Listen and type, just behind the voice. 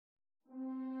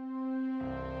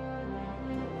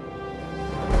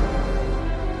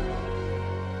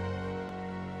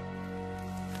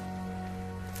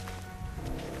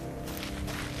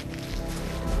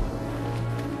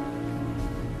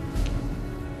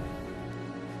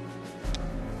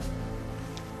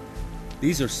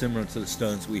These are similar to the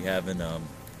stones we have in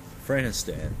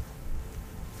Afghanistan.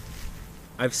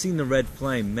 I've seen the red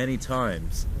flame many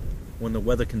times when the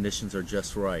weather conditions are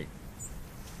just right.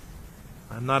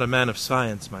 I'm not a man of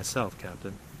science myself,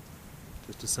 Captain.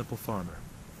 Just a simple farmer.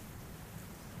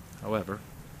 However,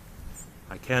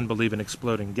 I can believe in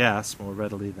exploding gas more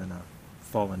readily than a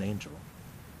fallen angel.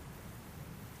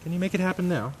 Can you make it happen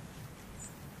now?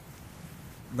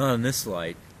 Not in this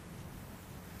light.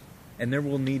 And there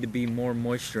will need to be more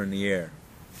moisture in the air.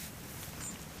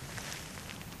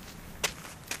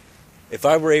 If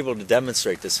I were able to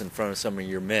demonstrate this in front of some of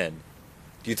your men,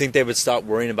 do you think they would stop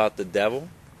worrying about the devil?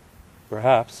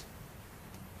 Perhaps.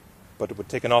 But it would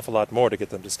take an awful lot more to get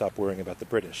them to stop worrying about the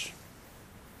British.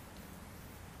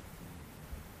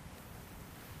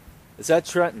 Is that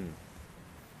Trenton?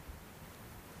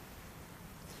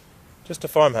 Just a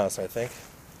farmhouse, I think.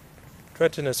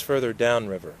 Trenton is further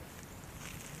downriver.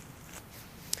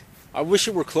 I wish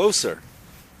it were closer.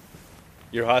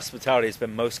 Your hospitality has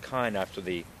been most kind after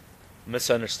the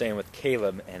misunderstanding with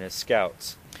Caleb and his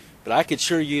scouts. But I could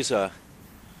sure use a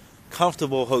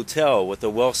comfortable hotel with a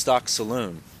well-stocked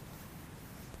saloon.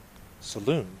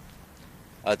 Saloon?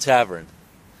 A tavern.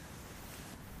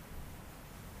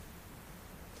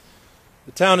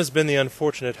 The town has been the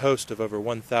unfortunate host of over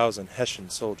 1,000 Hessian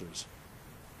soldiers.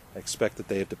 I expect that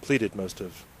they have depleted most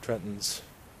of Trenton's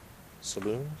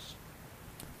saloons.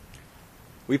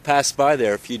 We passed by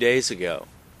there a few days ago.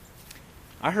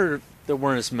 I heard there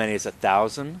weren't as many as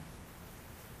 1,000.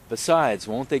 Besides,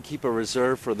 won't they keep a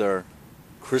reserve for their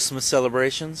Christmas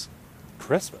celebrations?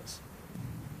 Christmas?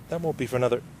 That won't be for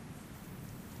another...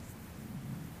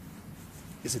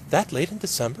 Is it that late in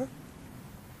December?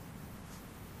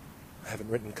 I haven't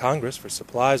written Congress for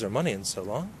supplies or money in so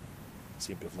long. I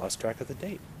seem to have lost track of the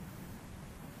date.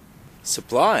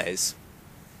 Supplies?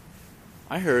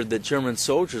 I heard that German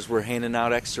soldiers were handing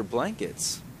out extra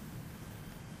blankets.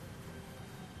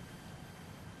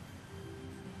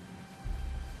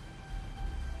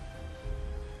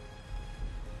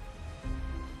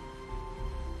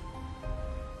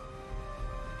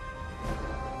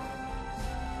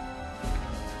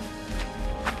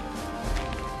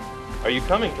 Are you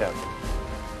coming, Captain?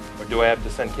 Or do I have to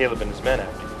send Caleb and his men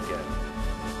after you again?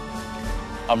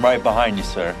 I'm right behind you,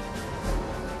 sir.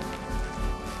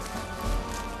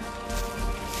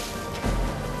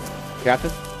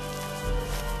 Captain?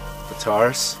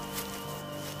 Bataris?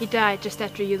 He died just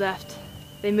after you left.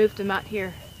 They moved him out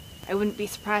here. I wouldn't be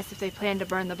surprised if they planned to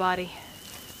burn the body.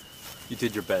 You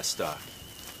did your best, Doc.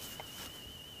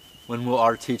 When will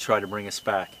RT try to bring us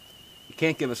back? He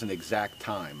can't give us an exact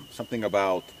time. Something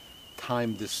about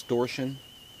time distortion.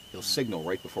 He'll signal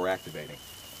right before activating.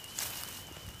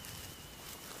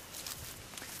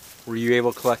 Were you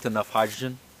able to collect enough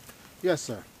hydrogen? Yes,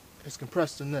 sir. It's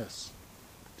compressed in this.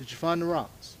 Did you find the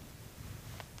rocks?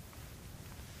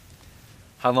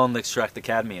 How long to extract the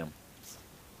cadmium?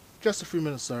 Just a few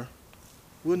minutes, sir.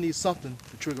 We'll need something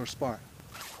to trigger a spark.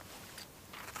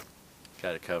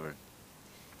 Got it covered.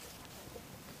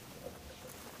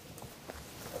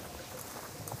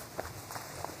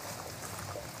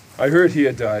 I heard he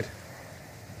had died.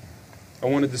 I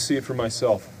wanted to see it for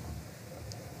myself.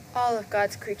 All of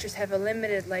God's creatures have a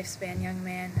limited lifespan, young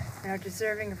man, and are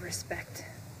deserving of respect.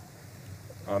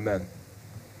 Amen.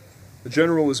 The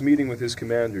general is meeting with his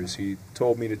commanders. He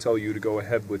told me to tell you to go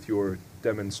ahead with your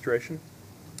demonstration.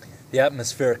 The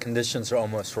atmospheric conditions are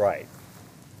almost right.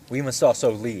 We must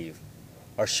also leave.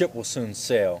 Our ship will soon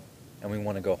sail, and we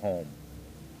want to go home.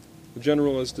 The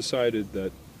general has decided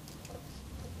that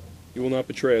you will not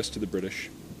betray us to the British.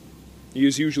 He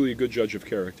is usually a good judge of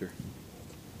character.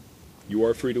 You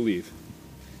are free to leave.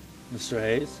 Mr.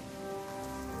 Hayes?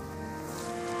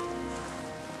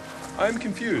 I am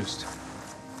confused.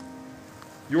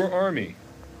 Your army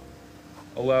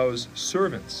allows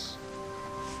servants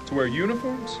to wear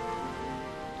uniforms?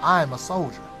 I am a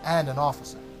soldier and an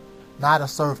officer, not a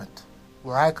servant.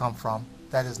 Where I come from,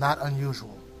 that is not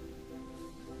unusual.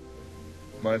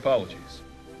 My apologies.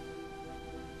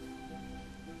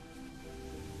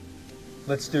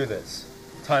 Let's do this.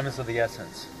 Time is of the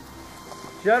essence.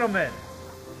 Gentlemen!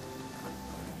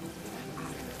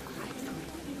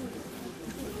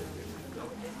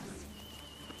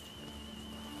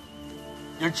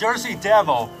 Your Jersey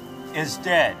devil is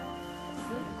dead.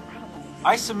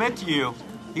 I submit to you,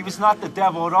 he was not the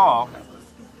devil at all,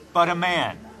 but a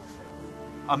man.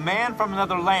 A man from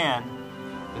another land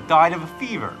that died of a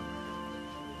fever.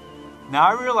 Now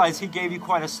I realize he gave you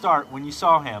quite a start when you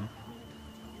saw him,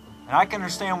 and I can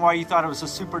understand why you thought it was a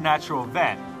supernatural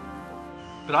event.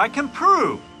 But I can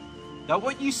prove that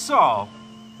what you saw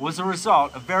was a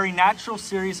result of very natural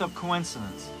series of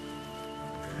coincidences.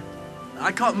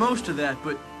 I caught most of that,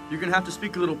 but you're gonna have to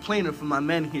speak a little plainer for my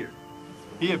men here.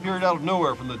 He appeared out of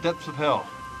nowhere from the depths of hell.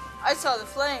 I saw the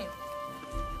flame.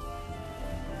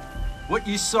 What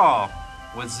you saw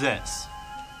was this.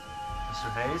 Mr.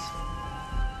 Hayes?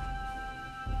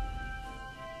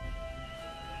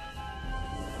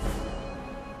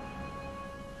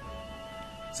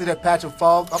 See that patch of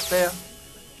fog up there?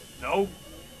 No.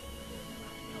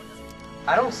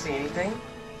 I don't see anything.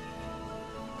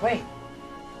 Wait.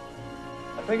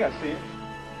 I think I see it.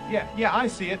 Yeah, I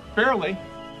see it. Barely.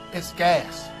 It's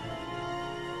gas.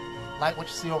 Like what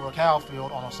you see over a cow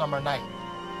field on a summer night.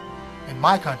 In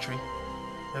my country,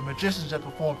 they're magicians that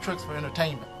perform tricks for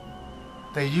entertainment.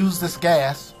 They use this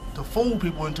gas to fool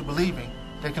people into believing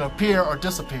they can appear or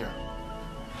disappear.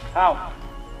 How?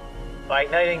 By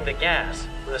igniting the gas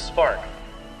with a spark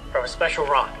from a special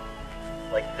rock,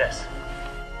 like this.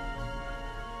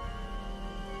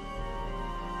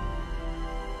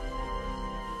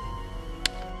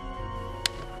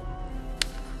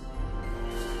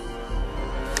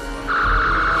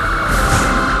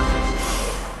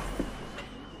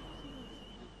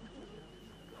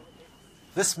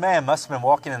 This man must have been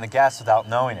walking in the gas without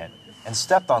knowing it and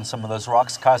stepped on some of those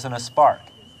rocks, causing a spark.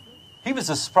 He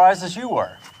was as surprised as you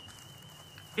were.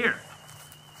 Here,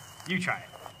 you try it.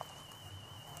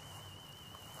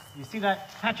 You see that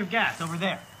patch of gas over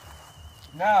there?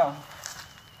 No.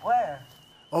 Where?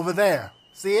 Over there.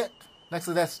 See it? Next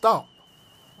to that stump.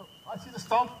 I see the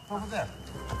stump over there.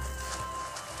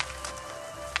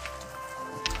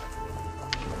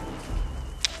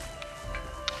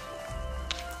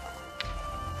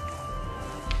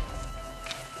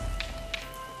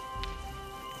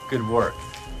 Good work.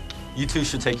 You two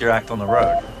should take your act on the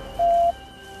road.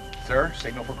 Sir,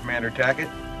 signal for Commander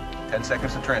Tackett. 10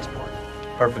 seconds to transport.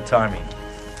 Perfect timing.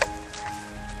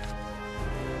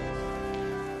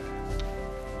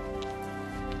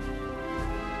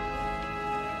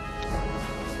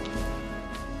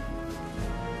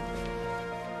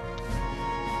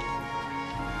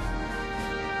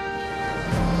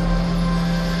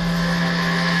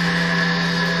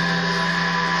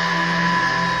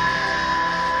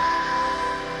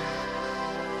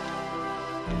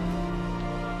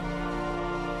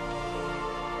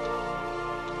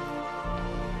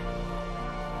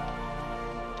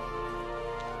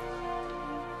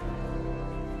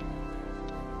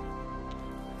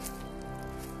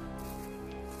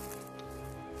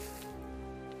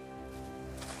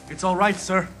 It's all right,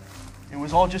 sir. It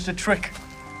was all just a trick.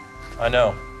 I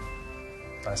know.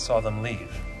 I saw them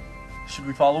leave. Should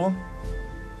we follow him?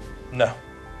 No.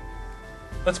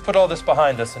 Let's put all this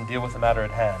behind us and deal with the matter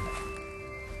at hand.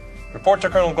 Report to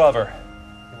Colonel Glover.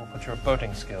 He will put your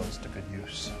boating skills to good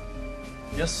use.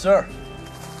 Yes, sir.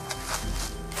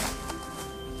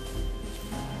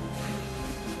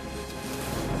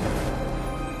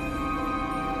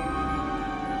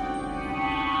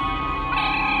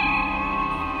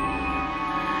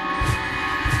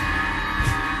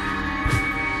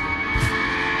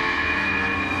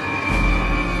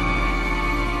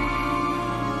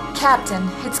 Captain,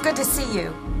 it's good to see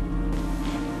you.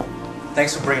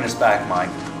 Thanks for bringing us back, Mike.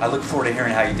 I look forward to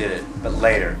hearing how you did it, but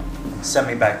later. Send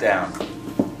me back down.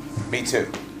 Me too.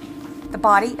 The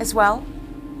body as well?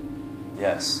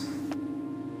 Yes.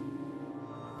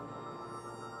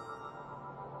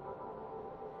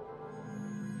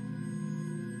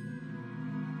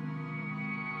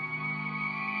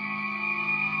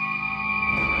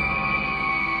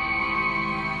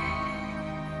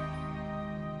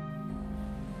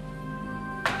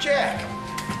 Jack!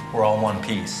 We're all in one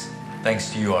piece.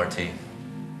 Thanks to you, RT.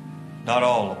 Not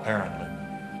all, apparently.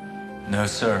 No,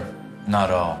 sir. Not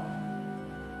all.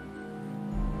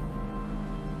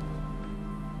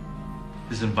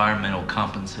 His environmental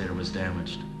compensator was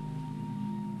damaged.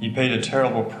 He paid a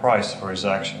terrible price for his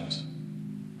actions.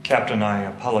 Captain, I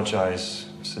apologize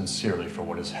sincerely for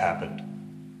what has happened.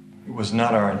 It was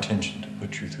not our intention to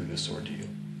put you through this ordeal.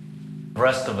 The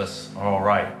rest of us are all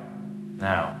right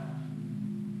now.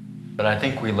 But I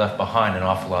think we left behind an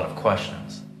awful lot of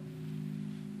questions.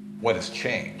 What has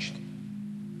changed?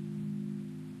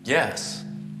 Yes.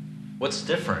 What's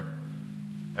different?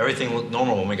 Everything looked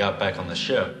normal when we got back on the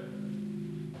ship.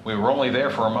 We were only there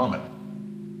for a moment.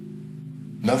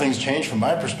 Nothing's changed from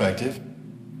my perspective.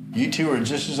 You two are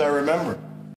just as I remember.